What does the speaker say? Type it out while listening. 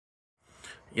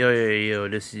Yo,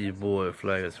 this is your boy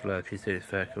Flaggers Flag. Please say this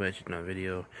fact mention on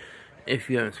video. If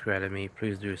you haven't subscribed to me,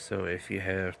 please do so. If you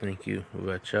have, thank you.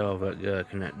 But y'all, but God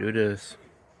cannot do this.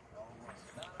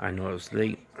 I know it's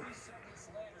late.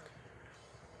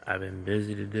 I've been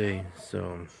busy today,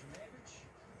 so.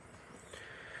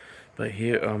 But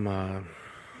here are my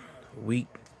week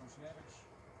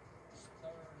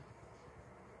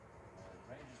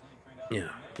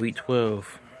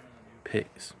 12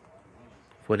 picks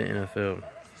for the NFL.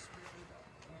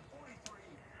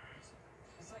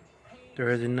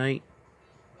 Thursday night,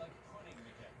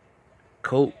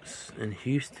 Colts in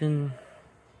Houston.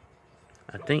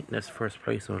 I think that's first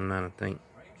place on the line.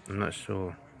 I'm not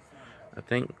sure. I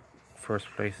think first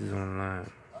place is on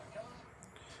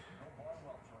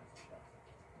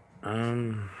the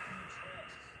line.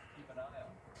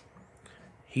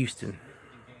 Houston,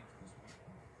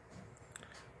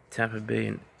 Tampa Bay,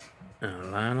 and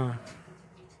Atlanta.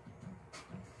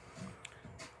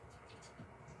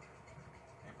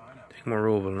 Take my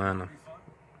roll of Atlanta.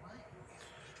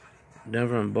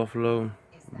 Denver and Buffalo.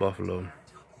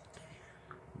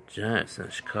 Giants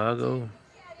and Chicago.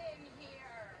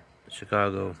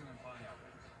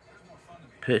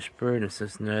 Pittsburgh and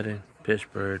Cincinnati.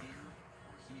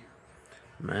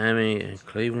 Miami and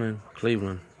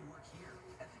Cleveland.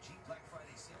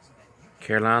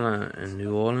 Carolina and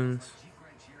New Orleans.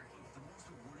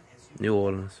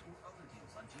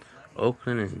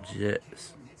 Oakland and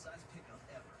Jets.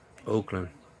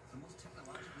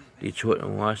 Detroit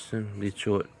and Washington.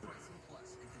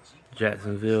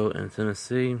 Jacksonville and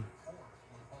Tennessee.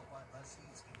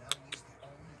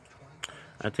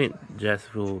 I think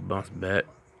Jacksonville will bounce back.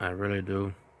 I really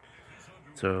do.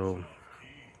 So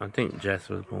I think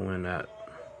Jacksonville's gonna win that.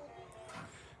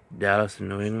 Dallas and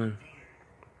New England.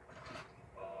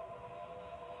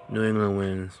 New England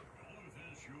wins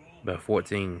by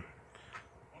 14.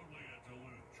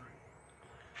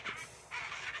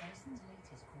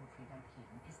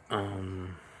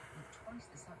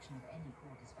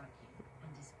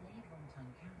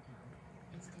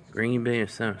 Green Bay and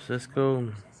San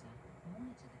Francisco.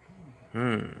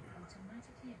 Aaron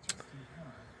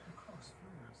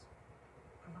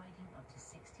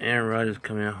Rodgers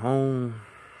coming home.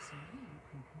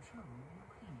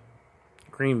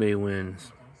 Green Bay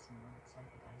wins.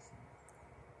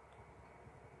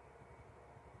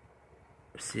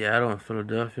 Seattle and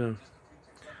Philadelphia.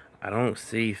 I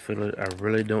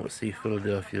really don't see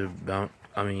Philadelphia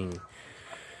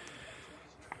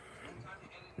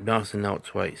bouncing out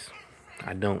twice.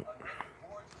 I don't.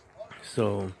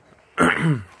 So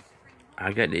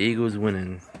I got the Eagles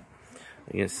winning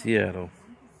against Seattle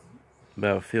by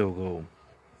a field goal.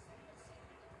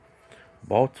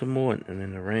 Baltimore and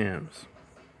then the Rams.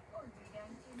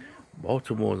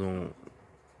 Baltimore's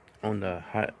on the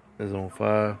hot, is on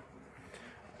fire.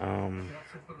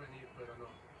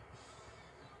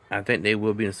 I think they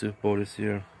will be in the Super Bowl this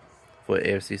year for the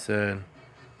AFC side.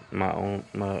 My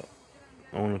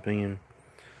own opinion.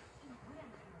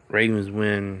 Ravens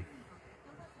win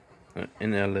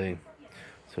in LA.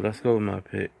 So let's go with my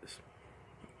picks.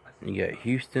 You got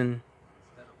Houston,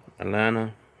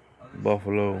 Atlanta,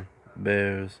 Buffalo,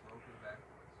 Bears,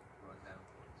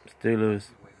 Steelers,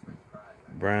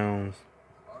 Browns,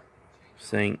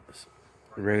 Saints,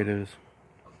 Raiders,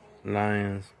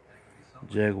 Lions,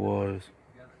 Jaguars,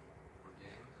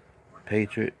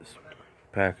 Patriots,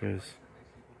 Packers,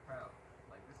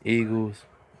 Eagles,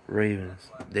 Ravens.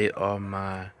 They are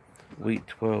my week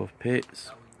 12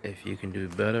 picks. If you can do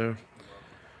better,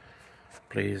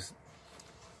 please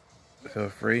feel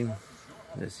free.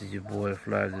 This is your boy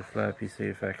Fly. Peace,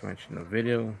 safe, I can mention the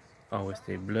video. Always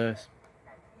stay blessed.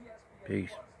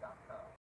 Peace.